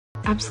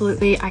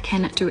absolutely I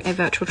can do a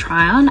virtual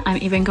try on.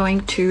 I'm even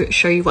going to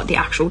show you what the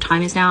actual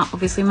time is now.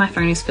 Obviously my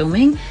phone is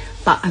filming,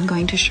 but I'm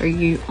going to show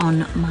you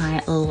on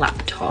my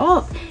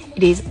laptop.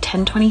 It is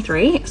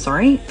 10:23.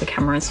 Sorry, the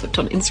camera is flipped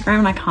on Instagram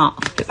and I can't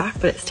flip it back,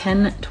 but it's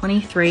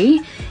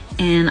 10:23,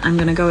 and I'm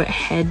gonna go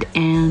ahead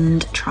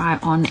and try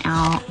on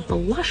our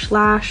blush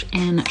lash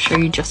and show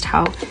you just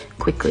how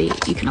quickly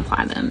you can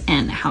apply them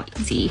and how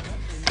easy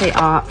they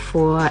are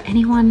for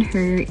anyone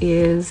who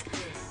is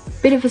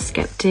a bit of a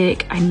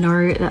skeptic. I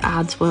know the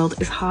ads world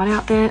is hard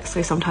out there,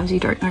 so sometimes you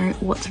don't know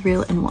what's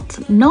real and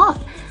what's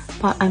not,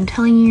 but I'm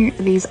telling you,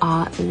 these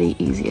are the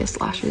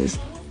easiest lashes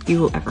you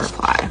will ever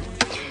apply.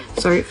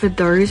 So for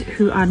those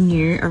who are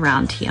new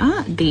around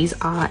here, these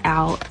are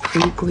our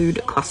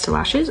pre-glued cluster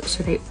lashes.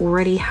 So they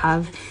already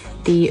have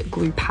the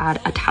glue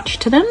pad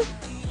attached to them,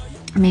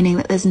 meaning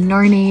that there's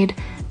no need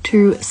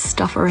to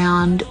stuff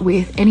around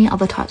with any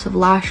other types of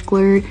lash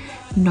glue,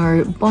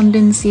 no bond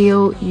and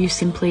seal. You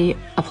simply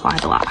apply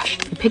the lash.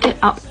 You pick it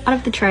up out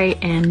of the tray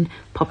and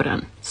pop it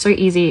on. So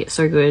easy,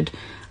 so good.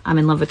 I'm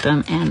in love with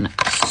them, and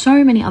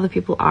so many other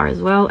people are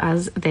as well,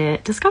 as they're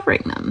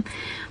discovering them.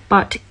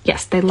 But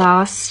yes, they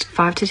last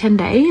 5 to 10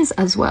 days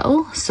as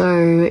well.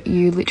 So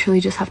you literally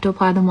just have to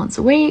apply them once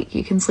a week.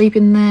 You can sleep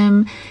in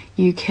them,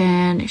 you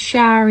can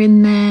shower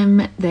in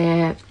them.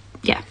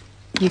 Yeah,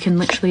 you can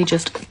literally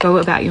just go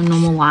about your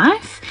normal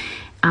life.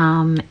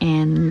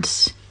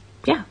 And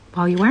yeah,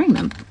 while you're wearing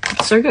them,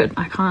 it's so good.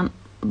 I can't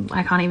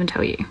even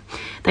tell you.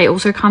 They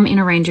also come in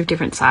a range of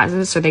different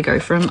sizes. So they go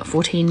from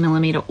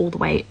 14mm all the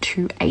way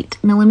to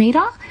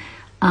 8mm.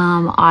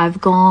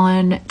 I've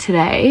gone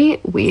today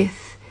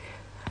with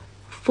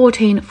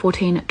 14,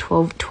 14,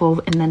 12,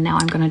 12, and then now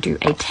I'm going to do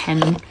a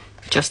 10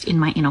 just in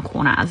my inner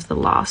corner as the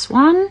last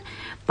one.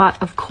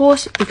 But of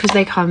course, because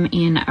they come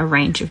in a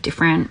range of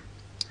different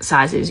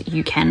sizes,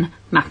 you can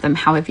map them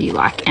however you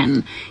like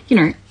and, you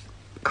know,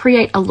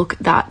 create a look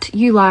that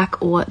you like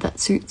or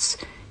that suits,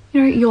 you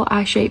know, your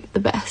eye shape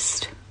the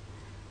best.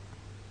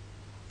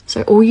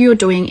 So all you're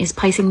doing is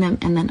placing them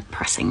and then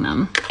pressing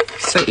them.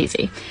 So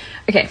easy.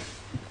 Okay.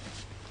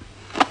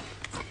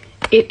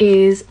 It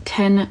is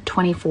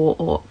 10:24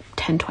 or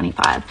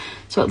 10:25,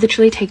 so it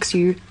literally takes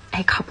you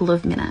a couple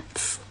of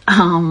minutes.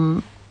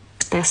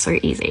 They're so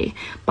easy.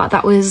 But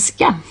that was,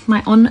 yeah,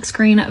 my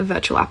on-screen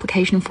virtual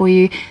application for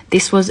you.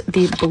 This was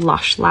the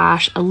blush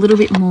lash, a little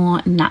bit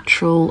more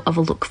natural of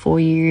a look for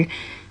you.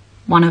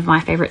 One of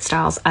my favorite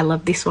styles. I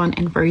love this one,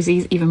 and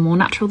Rosie's even more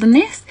natural than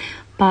this.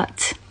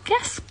 But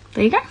yes,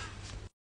 there you go.